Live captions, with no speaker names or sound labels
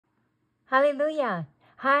Hallelujah.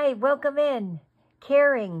 Hi, welcome in.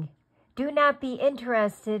 Caring. Do not be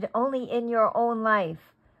interested only in your own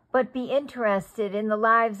life, but be interested in the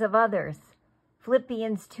lives of others.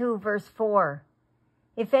 Philippians 2, verse 4.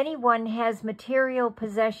 If anyone has material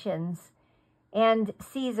possessions and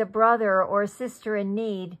sees a brother or sister in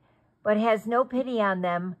need, but has no pity on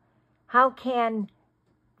them, how can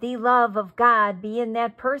the love of God be in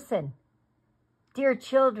that person? Dear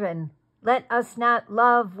children, let us not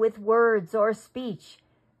love with words or speech,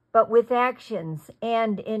 but with actions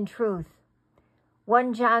and in truth.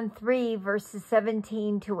 1 John 3, verses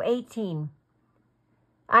 17 to 18.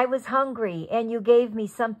 I was hungry, and you gave me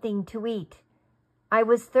something to eat. I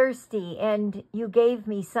was thirsty, and you gave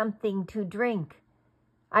me something to drink.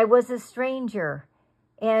 I was a stranger,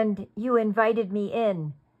 and you invited me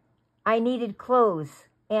in. I needed clothes,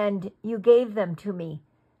 and you gave them to me.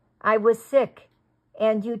 I was sick,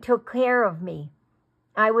 and you took care of me.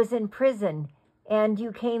 I was in prison, and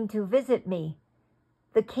you came to visit me.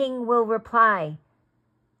 The king will reply,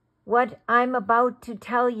 what I'm about to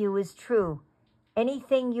tell you is true.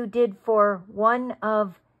 Anything you did for one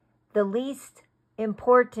of the least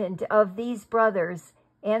important of these brothers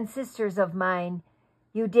and sisters of mine,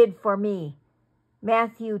 you did for me.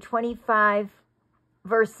 Matthew 25,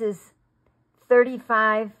 verses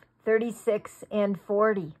 35, 36, and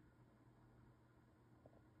 40.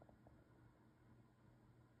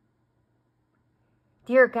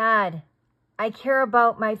 Dear God, I care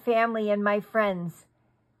about my family and my friends.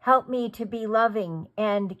 Help me to be loving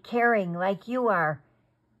and caring like you are,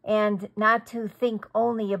 and not to think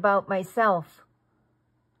only about myself.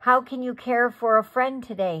 How can you care for a friend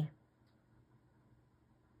today?